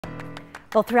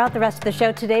Well, throughout the rest of the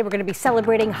show today, we're going to be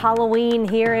celebrating Halloween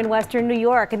here in Western New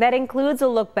York, and that includes a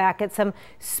look back at some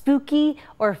spooky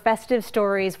or festive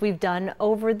stories we've done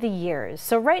over the years.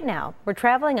 So right now, we're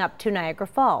traveling up to Niagara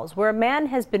Falls, where a man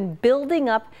has been building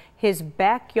up his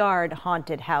backyard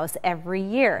haunted house every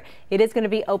year. It is going to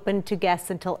be open to guests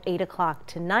until 8 o'clock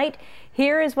tonight.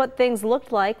 Here is what things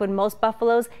looked like when Most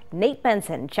Buffalo's Nate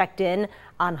Benson checked in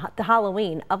on the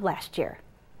Halloween of last year.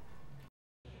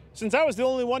 Since I was the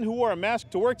only one who wore a mask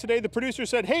to work today, the producer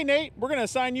said, "Hey Nate, we're going to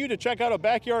assign you to check out a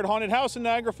backyard haunted house in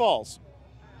Niagara Falls."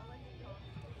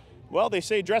 Well, they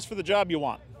say dress for the job you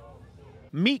want.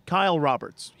 Meet Kyle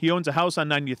Roberts. He owns a house on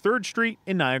 93rd Street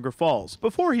in Niagara Falls.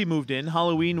 Before he moved in,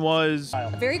 Halloween was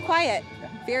very quiet,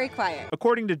 very quiet.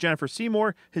 According to Jennifer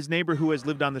Seymour, his neighbor who has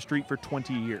lived on the street for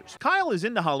 20 years. Kyle is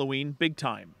into Halloween big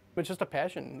time. It's just a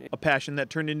passion. A passion that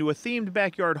turned into a themed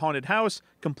backyard haunted house,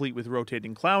 complete with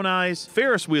rotating clown eyes,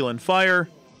 Ferris wheel and fire,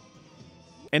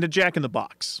 and a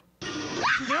jack-in-the-box.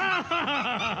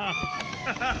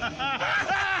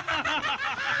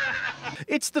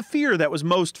 It's the fear that was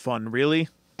most fun, really.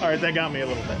 All right, that got me a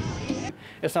little bit.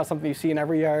 It's not something you see in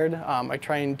every yard. I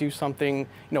try and do something,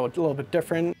 a little bit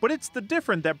different. But it's the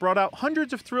different that brought out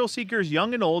hundreds of thrill seekers,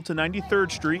 young and old, to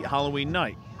 93rd Street Halloween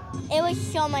night. It was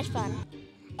so much fun.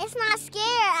 It's not scared.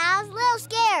 I was a little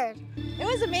scared. It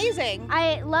was amazing.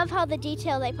 I love how the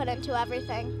detail they put into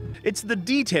everything. It's the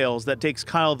details that takes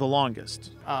Kyle the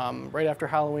longest. Right after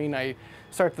Halloween, I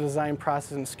start the design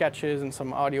process and sketches and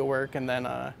some audio work, and then,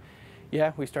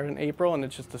 yeah, we start in April, and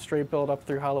it's just a straight build up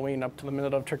through Halloween up to the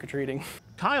minute of trick-or-treating.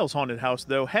 Kyle's haunted house,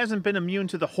 though, hasn't been immune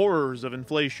to the horrors of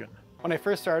inflation. When I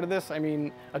first started this, a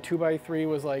 2x3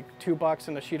 was like $2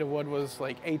 and a sheet of wood was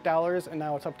like $8, and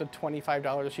now it's up to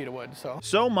 $25 a sheet of wood.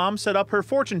 So Mom set up her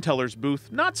fortune teller's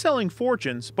booth, not selling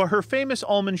fortunes, but her famous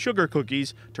almond sugar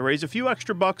cookies to raise a few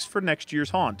extra bucks for next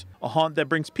year's haunt. A haunt that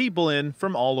brings people in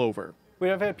from all over. We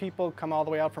have had people come all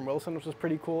the way out from Wilson, which was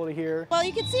pretty cool to hear. Well,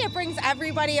 you can see it brings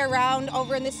everybody around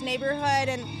over in this neighborhood,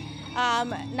 and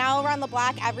now around the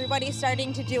block, everybody's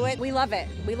starting to do it. We love it.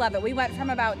 We love it. We went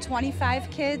from about 25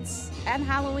 kids at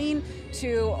Halloween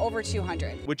to over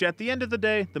 200. Which at the end of the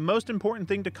day, the most important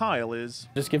thing to Kyle is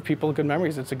just give people good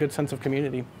memories. It's a good sense of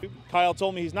community. Kyle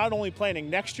told me he's not only planning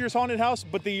next year's haunted house,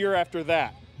 but the year after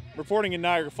that. Reporting in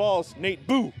Niagara Falls, Nate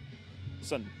Boo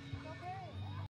Son.